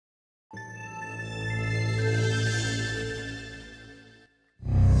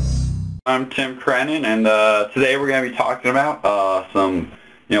I'm Tim Crennan, and today we're going to be talking about some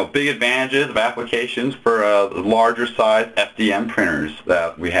big advantages of applications for larger size FDM printers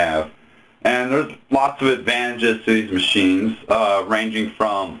that we have. And there's lots of advantages to these machines, ranging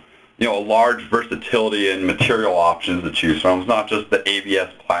from a large versatility in material options to choose from. It's not just the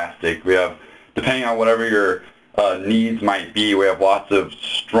ABS plastic. We have, depending on whatever your needs might be, we have lots of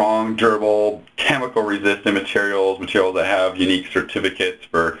strong, durable, chemical resistant materials that have unique certificates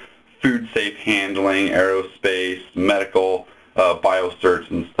for food safe handling, aerospace, medical,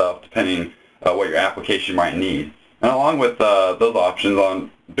 biocerts and stuff, depending what your application might need. And along with those options, on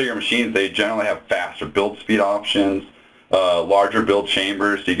bigger machines, they generally have faster build speed options, larger build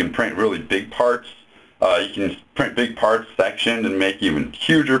chambers, so you can print really big parts. You can print big parts sectioned and make even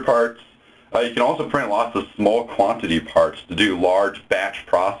huger parts. You can also print lots of small quantity parts to do large batch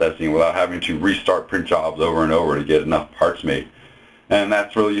processing without having to restart print jobs over and over to get enough parts made. And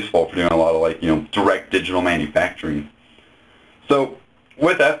that's really useful for doing a lot of direct digital manufacturing. So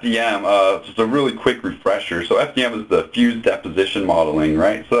with FDM, just a really quick refresher. So FDM is the fused deposition modeling,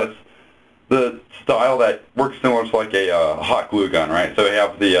 right? So that's the style that works similar to like a hot glue gun, right? So we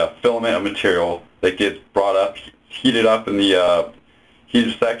have the filament of material that gets brought up, heated up in the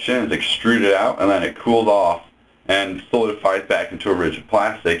heater section, is extruded out, and then it cools off and solidifies back into a rigid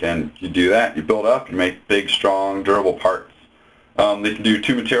plastic. And you do that, you build up, you make big, strong, durable parts. They can do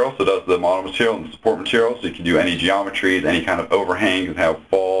two materials, so it does the model material and the support material, so you can do any geometries, any kind of overhangs, and have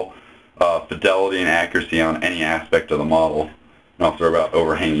full fidelity and accuracy on any aspect of the model. And also about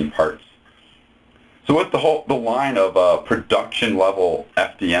overhanging parts. So with the line of production level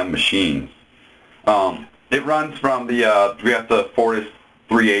FDM machines, it runs from we have the Fortis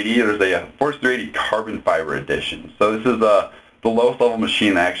 380. There's a Fortis 380 carbon fiber edition. So this is the lowest level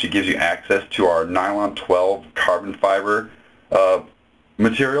machine that actually gives you access to our nylon 12 carbon fiber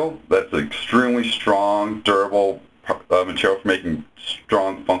material. That's an extremely strong, durable material for making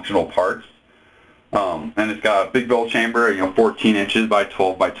strong functional parts. And it's got a big build chamber, 14 inches by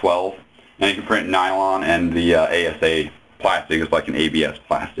 12 by 12. And you can print nylon, and the ASA plastic is like an ABS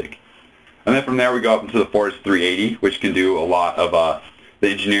plastic. And then from there we go up into the Fortis 380, which can do a lot of the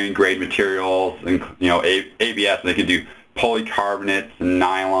engineering grade materials, and ABS, and they can do polycarbonates, and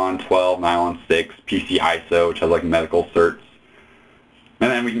nylon 12, nylon 6, PC ISO, which has like medical certs. And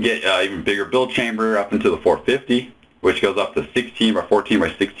then we can get even bigger build chamber up into the 450, which goes up to 16 by 14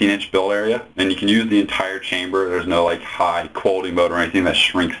 by 16 inch build area. And you can use the entire chamber. There's no like high quality mode or anything that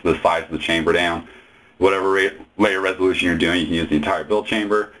shrinks the size of the chamber down. Whatever layer resolution you're doing, you can use the entire build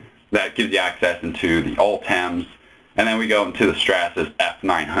chamber. That gives you access into the Ultems. And then we go into the Stratasys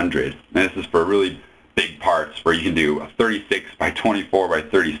F900. And this is for really big parts where you can do a 36 by 24 by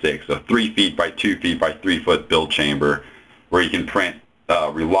 36, so 3 feet by 2 feet by 3 foot build chamber, where you can print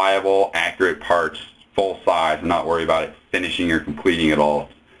reliable, accurate parts, full size, and not worry about it finishing or completing it all.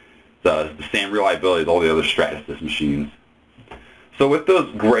 It's the same reliability as all the other Stratasys machines. So with those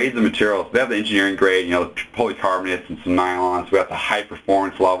grades of materials, we have the engineering grade, polycarbonates and some nylons. We have the high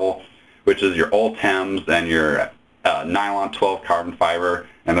performance level, which is your Ultems and your nylon 12 carbon fiber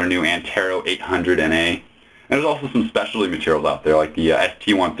and their new Antero 800 NA. And there's also some specialty materials out there like the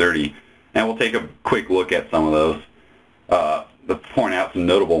ST130, and we'll take a quick look at some of those to point out some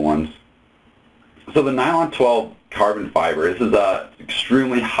notable ones. So the nylon 12 carbon fiber, this is a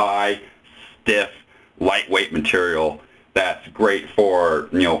extremely high, stiff, lightweight material that's great for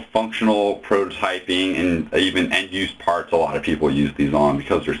functional prototyping and even end-use parts. A lot of people use these on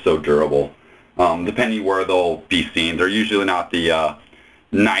because they're so durable. Depending where they'll be seen, they're usually not the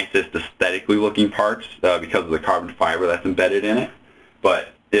nicest aesthetically looking parts because of the carbon fiber that's embedded in it. But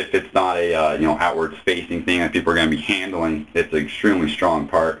if it's not a outward facing thing that people are going to be handling, it's an extremely strong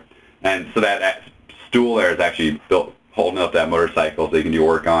part. And so that stool there is actually built holding up that motorcycle, so you can do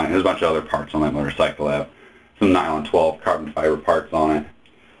work on it. And there's a bunch of other parts on that motorcycle that have some nylon 12 carbon fiber parts on it.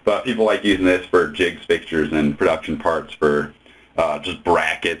 But people like using this for jigs, fixtures, and production parts for just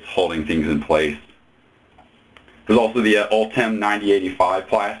brackets holding things in place. There's also the Ultem 9085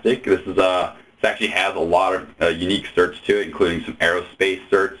 plastic. This is it actually has a lot of unique certs to it, including some aerospace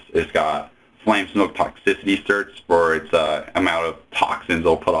certs. It's got flame smoke toxicity certs for its amount of toxins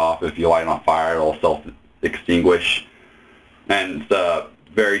it'll put off. If you light it on fire, it'll self-extinguish. And it's a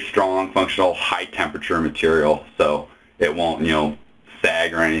very strong, functional, high-temperature material, so it won't,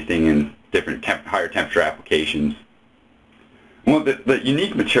 sag or anything in different higher temperature applications. Well, the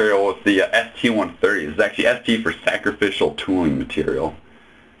unique material with the ST130 is actually ST for sacrificial tooling material.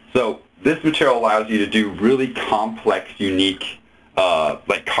 So this material allows you to do really complex, unique,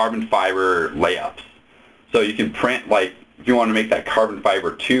 like carbon fiber layups. So you can print like if you want to make that carbon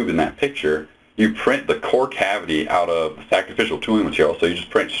fiber tube in that picture, you print the core cavity out of the sacrificial tooling material. So you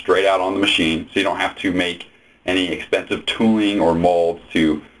just print straight out on the machine, so you don't have to make any expensive tooling or molds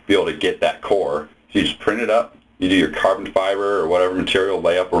to be able to get that core. So you just print it up, you do your carbon fiber or whatever material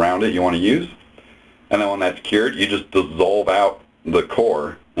layup around it you want to use, and then when that's cured, you just dissolve out the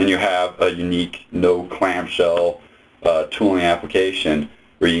core, and you have a unique no clamshell tooling application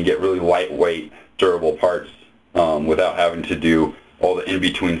where you can get really lightweight, durable parts without having to do all the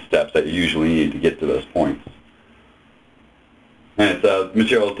in-between steps that you usually need to get to those points. And it's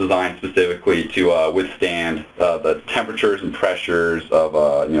material is designed specifically to withstand the temperatures and pressures of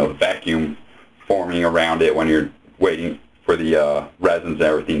the vacuum forming around it when you're waiting for the resins and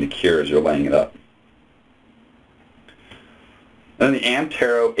everything to cure as you're laying it up. And then the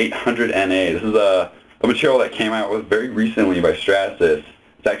Amtero 800NA. This is a material that came out with very recently by Stratasys.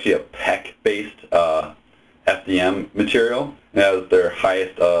 It's actually a PEC-based FDM material. It has their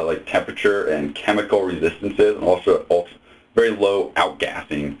highest like temperature and chemical resistances, and also very low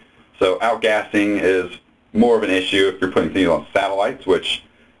outgassing. So outgassing is more of an issue if you're putting things on satellites, which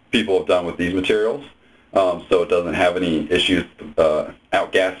people have done with these materials. So it doesn't have any issues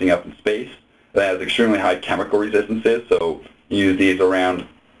outgassing up in space. It has extremely high chemical resistances, so you use these around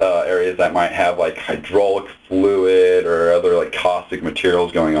areas that might have like hydraulic fluid or other like caustic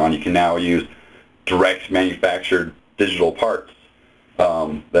materials going on. You can now use direct manufactured digital parts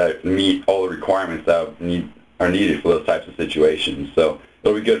that meet all the requirements that are needed for those types of situations. So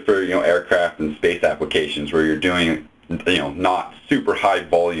it'll be good for aircraft and space applications where you're doing not super high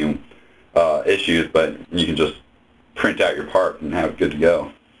volume issues, but you can just print out your part and have it good to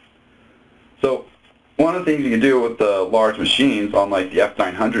go. So one of the things you can do with the large machines, on like the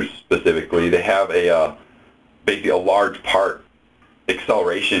F900 specifically, they have a basically a large part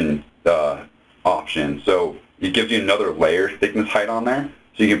acceleration option. So it gives you another layer thickness height on there,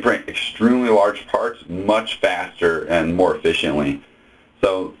 so you can print extremely large parts much faster and more efficiently.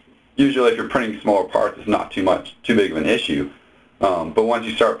 So usually if you're printing smaller parts, it's not too big of an issue. But once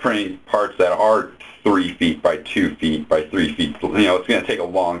you start printing parts that are 3 feet by 2 feet by 3 feet, it's going to take a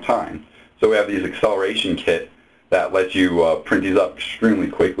long time. So we have these acceleration kit that lets you print these up extremely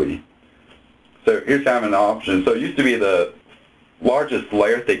quickly. So here's kind of an option. So it used to be the largest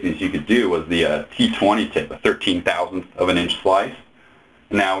layer thickness you could do was the T20 tip, a 13,000th of an inch slice.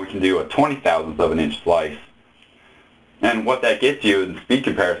 Now we can do a 20,000th of an inch slice. And what that gets you in speed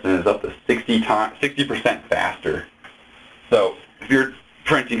comparison is up to 60% faster. So if you're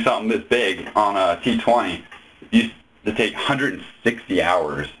printing something this big on a T20, you to take 160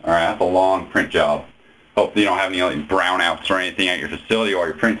 hours. All right, that's a long print job. Hopefully you don't have any like brownouts or anything at your facility while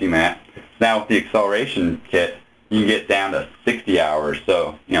you're printing that. Now with the acceleration kit, you can get down to 60 hours.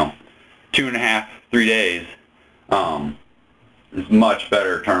 So 2.5, 3 days is much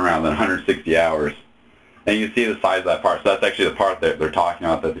better turnaround than 160 hours. And you can see the size of that part. So that's actually the part that they're talking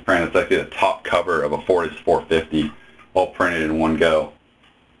about that they printed. It's actually the top cover of a Fortis 450, all printed in one go.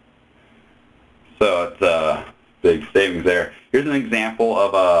 So it's big savings there. Here's an example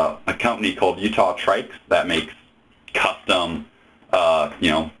of a company called Utah Trikes that makes custom,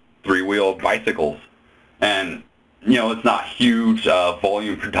 3-wheel bicycles. And, it's not huge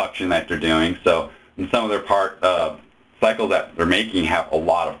volume production that they're doing. So in some of their cycles that they're making have a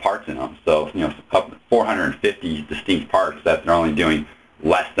lot of parts in them. So, up to 450 distinct parts that they're only doing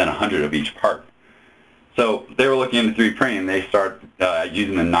less than 100 of each part. So they were looking into 3D printing, and they started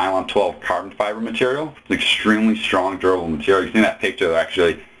using the nylon 12 carbon fiber material. It's an extremely strong, durable material. You see in that picture, they're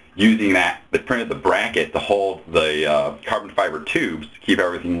actually using that. They printed the bracket to hold the carbon fiber tubes to keep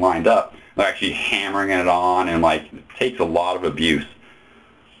everything lined up. They're actually hammering it on, and it takes a lot of abuse.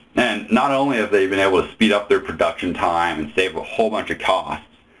 And not only have they been able to speed up their production time and save a whole bunch of costs,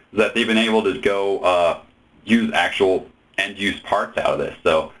 that they've been able to go use actual end-use parts out of this.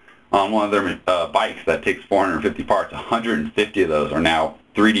 So on one of their bikes that takes 450 parts, 150 of those are now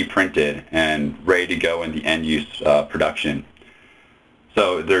 3D printed and ready to go in the end-use production.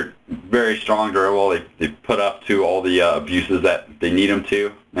 So they're very strong, durable. They put up to all the abuses that they need them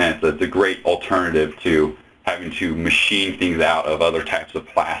to, and it's a great alternative to having to machine things out of other types of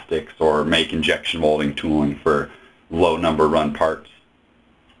plastics or make injection molding tooling for low number run parts.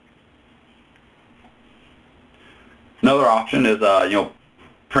 Another option is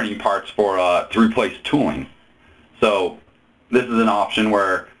printing parts to replace tooling. So this is an option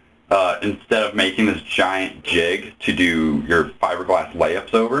where instead of making this giant jig to do your fiberglass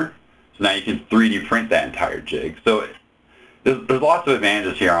layups over, so now you can 3D print that entire jig. So there's lots of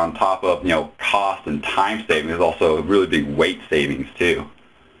advantages here on top of cost and time saving. There's also really big weight savings too.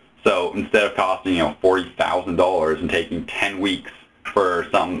 So instead of costing $40,000 and taking 10 weeks for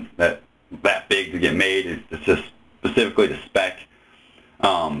something that big to get made, it's just specifically to spec.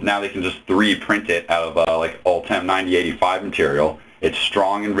 Now they can just 3D print it out of like Ultem 9085 material. It's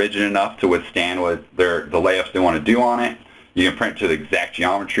strong and rigid enough to withstand the layups they want to do on it. You can print to the exact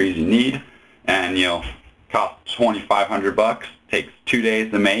geometries you need, and costs $2,500. Takes 2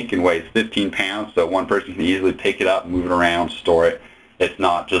 days to make and weighs 15 pounds, so one person can easily pick it up, move it around, store it. It's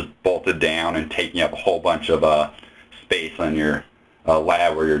not just bolted down and taking up a whole bunch of space on your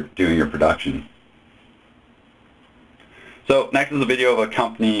lab where you're doing your production. So next is a video of a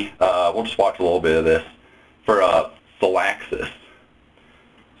company, we'll just watch a little bit of this, for Sylaxis.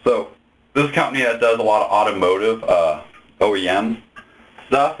 So this is a company that does a lot of automotive OEM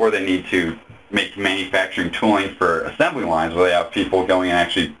stuff where they need to make manufacturing tooling for assembly lines where they have people going and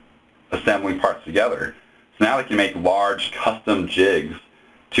actually assembling parts together. So now they can make large custom jigs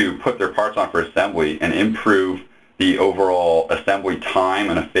to put their parts on for assembly and improve the overall assembly time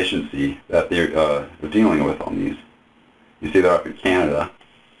and efficiency that they're dealing with on these. You see they're up in Canada.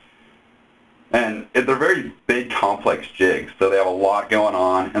 And they're very big, complex jigs, so they have a lot going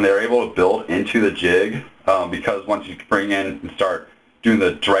on, and they're able to build into the jig because once you bring in and start doing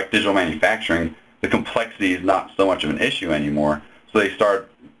the direct digital manufacturing, the complexity is not so much of an issue anymore. So they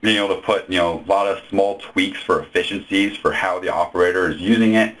start being able to put a lot of small tweaks for efficiencies for how the operator is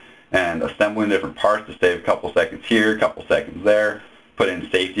using it, and assembling different parts to save a couple seconds here, a couple seconds there. Put in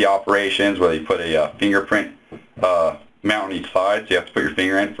safety operations where they put a fingerprint mount on each side, so you have to put your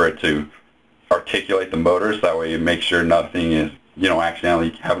finger in for it to articulate the motor, so that way you make sure nothing is accidentally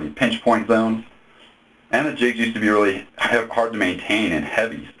have any pinch point zones. And the jigs used to be really hard to maintain and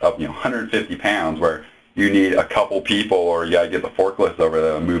heavy, up 150 pounds, where you need a couple people or you got to get the forklifts over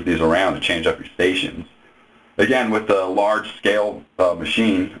there and move these around to change up your stations. Again, with the large scale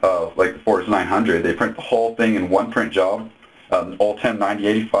machine like the Fortis 900, they print the whole thing in one print job, Ultem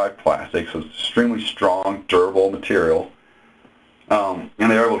 9085 plastic, so it's extremely strong, durable material. And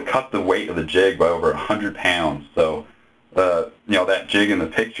they were able to cut the weight of the jig by over 100 pounds. So, that jig in the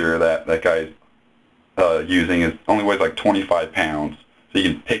picture that guy's using only weighs like 25 pounds. So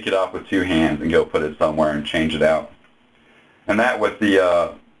you can pick it up with 2 hands and go put it somewhere and change it out. And that with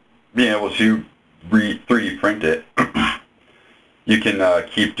the being able to 3D print it, you can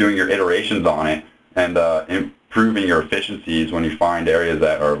keep doing your iterations on it and improving your efficiencies when you find areas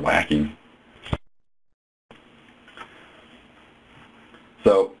that are lacking.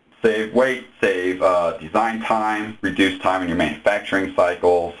 So save weight, save design time, reduce time in your manufacturing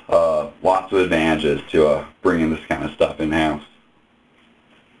cycles, lots of advantages to bringing this kind of stuff in-house.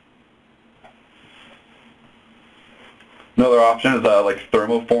 Another option is like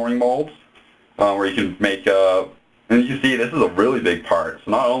thermoforming molds, where you can make, and you can see this is a really big part.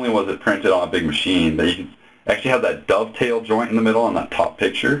 So not only was it printed on a big machine, but you can actually have that dovetail joint in the middle on that top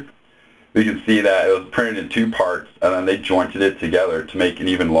picture. You can see that it was printed in 2 parts, and then they jointed it together to make an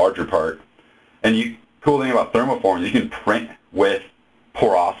even larger part. And cool thing about thermoform, you can print with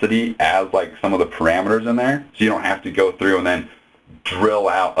porosity as like some of the parameters in there, so you don't have to go through and then drill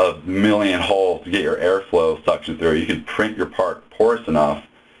out a million holes to get your airflow suction through. You can print your part porous enough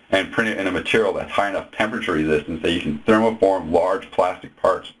and print it in a material that's high enough temperature resistance that you can thermoform large plastic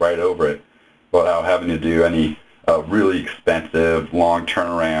parts right over it without having to do any really expensive, long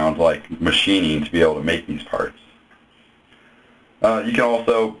turnaround like machining to be able to make these parts. You can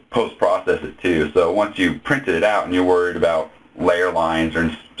also post-process it too. So once you printed it out and you're worried about layer lines or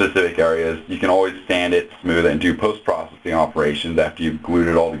in specific areas, you can always sand it, smooth it, and do post-processing operations after you've glued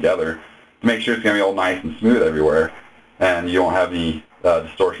it all together to make sure it's going to be all nice and smooth everywhere, and you don't have any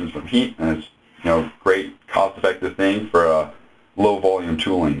distortions from heat. And it's great, cost-effective thing for low-volume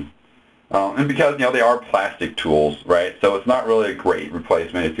tooling. And because they are plastic tools, right? So it's not really a great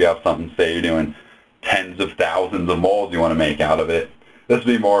replacement if you have something, say you're doing tens of thousands of molds you want to make out of it. This would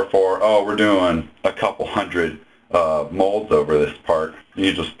be more for, oh, we're doing a couple hundred molds over this part.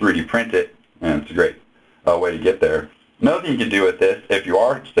 You just 3D print it, and it's a great way to get there. Another thing you can do with this, if you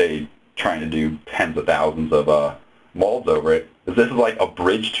are, say, trying to do tens of thousands of molds over it, is this is like a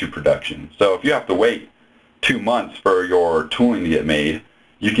bridge to production. So if you have to wait 2 months for your tooling to get made,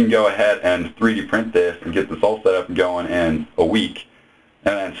 you can go ahead and 3D print this and get this all set up and going in a week,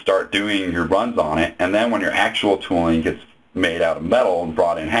 and then start doing your runs on it. And then when your actual tooling gets made out of metal and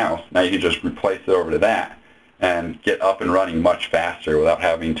brought in-house, now you can just replace it over to that and get up and running much faster without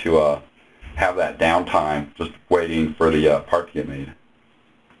having to have that downtime just waiting for the part to get made.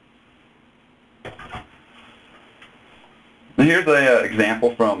 And here's an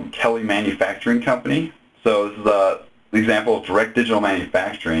example from Kelly Manufacturing Company. So this is example of direct digital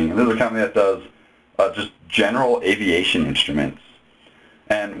manufacturing. And this is a company that does just general aviation instruments.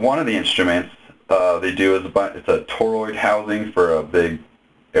 And one of the instruments they do is it's a toroid housing for a big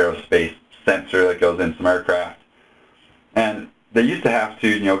aerospace sensor that goes in some aircraft. And they used to have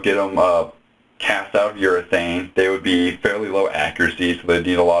to, get them cast out of urethane. They would be fairly low accuracy, so they'd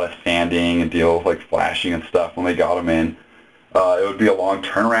need a lot of sanding and deal with like flashing and stuff when they got them in. It would be a long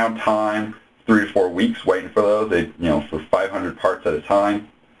turnaround time, 3 to 4 weeks waiting for those. They, for 500 parts at a time.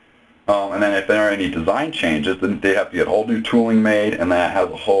 And then if there are any design changes, then they have to get whole new tooling made, and that has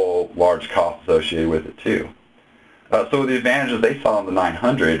a whole large cost associated with it too. So the advantages they saw in the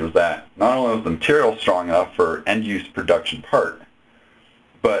 900 was that not only was the material strong enough for end-use production part,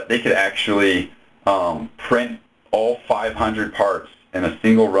 but they could actually print all 500 parts in a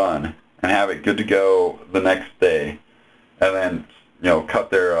single run and have it good to go the next day, and then cut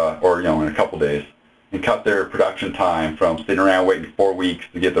their in a couple days, and cut their production time from sitting around waiting 4 weeks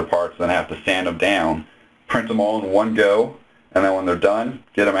to get their parts, and then have to sand them down, print them all in one go, and then when they're done,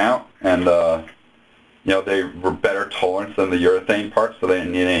 get them out. And they were better tolerance than the urethane parts, so they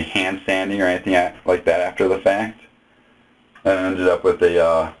didn't need any hand sanding or anything like that after the fact. And ended up with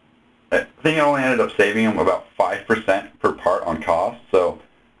I think it only ended up saving them about 5% per part on cost, so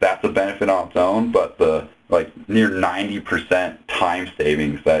that's a benefit on its own, but the near 90% time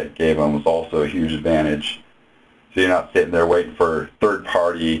savings that it gave them was also a huge advantage. So you're not sitting there waiting for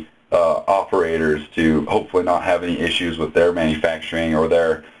third-party operators to hopefully not have any issues with their manufacturing or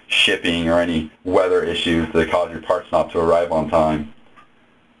their shipping or any weather issues that cause your parts not to arrive on time.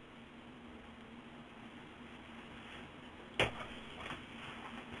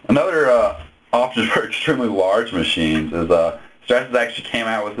 Another option for extremely large machines is Stratasys actually came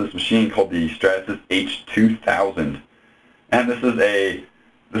out with this machine called the Stratasys H2000, and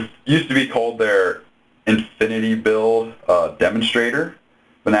this used to be called their Infinity Build demonstrator,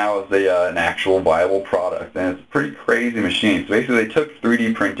 but now it's an actual viable product, and it's a pretty crazy machine. So basically they took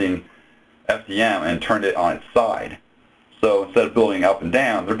 3D printing FDM and turned it on its side. So instead of building up and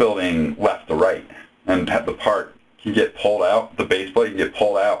down, they're building left to right, and have the part can get pulled out, the base plate can get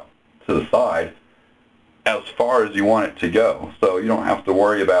pulled out to the side as far as you want it to go. So you don't have to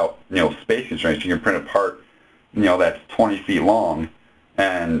worry about space constraints. You can print a part that's 20 feet long,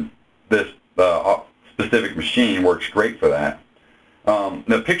 and this specific machine works great for that.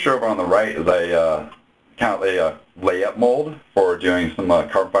 The picture over on the right is a layup mold for doing some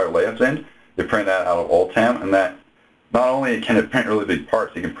carbon fiber layups in. They print that out of Ultem, and that not only can it print really big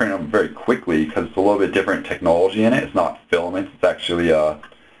parts, you can print them very quickly because it's a little bit different technology in it. It's not filaments, it's actually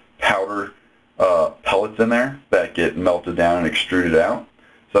powder pellets in there that get melted down and extruded out.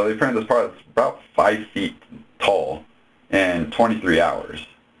 So they print this part that's about 5 feet tall in 23 hours.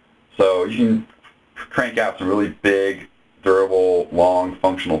 So you can crank out some really big, durable, long,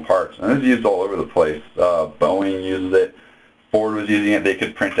 functional parts. And it's used all over the place. Boeing uses it. Ford was using it. They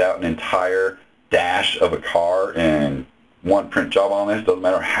could print out an entire dash of a car in one print job on this. Doesn't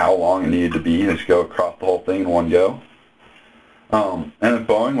matter how long it needed to be. Just go across the whole thing in one go. And then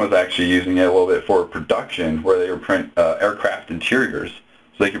Boeing was actually using it a little bit for production, where they would print aircraft interiors.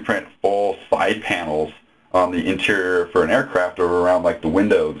 So they could print full side panels on the interior for an aircraft or around the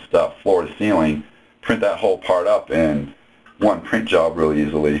windows and stuff, floor to ceiling. Print that whole part up in one print job really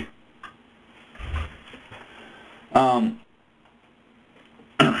easily.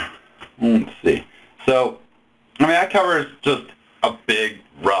 Let's see. So, that covers just a big,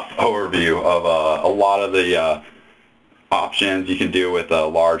 rough overview of a lot of the options you can do with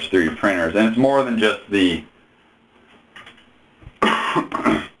large 3D printers, and it's more than just the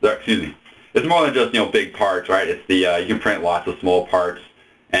excuse me. It's more than just big parts, right? It's the you can print lots of small parts,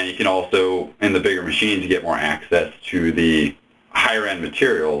 and you can also, in the bigger machines, you get more access to the higher end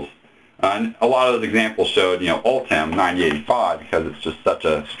materials. And a lot of those examples showed Ultem 9085 because it's just such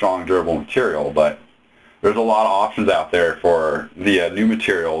a strong, durable material. But there's a lot of options out there for the new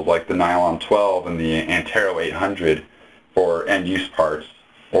materials like the Nylon 12 and the Antero 800 for end-use parts,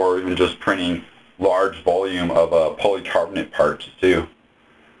 or even just printing large volume of polycarbonate parts too.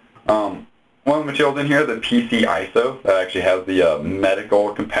 One of the materials in here, the PC ISO, that actually has the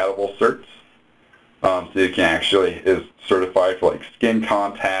medical compatible certs. So you can actually is certified for skin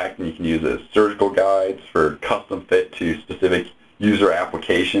contact, and you can use it as surgical guides for custom fit to specific user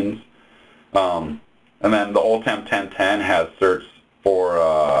applications. And then the Ultem 1010 has certs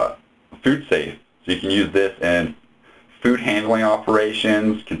for food safe, so you can use this in food handling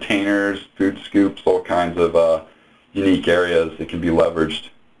operations, containers, food scoops, all kinds of unique areas that can be leveraged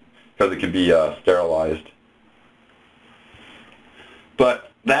because it can be sterilized.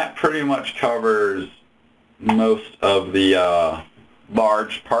 But that pretty much covers most of the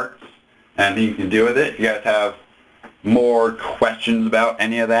large parts and things you can do with it. If you guys have more questions about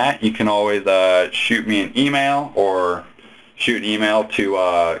any of that, you can always shoot me an email or shoot an email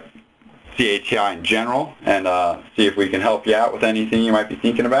to CATI in general and see if we can help you out with anything you might be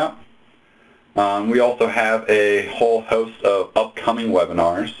thinking about. We also have a whole host of upcoming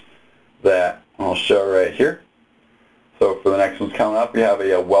webinars that I'll show right here. So for the next one's coming up, we have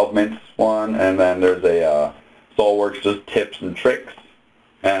a weld maintenance one, and then there's a SolidWorks just tips and tricks,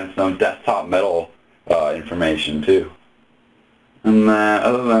 and some desktop metal information too. And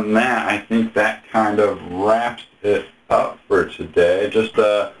other than that, I think that kind of wraps it up for today. Just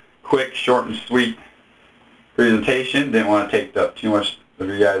a quick, short and sweet presentation. Didn't want to take up too much of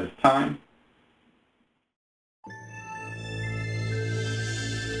your guys' time.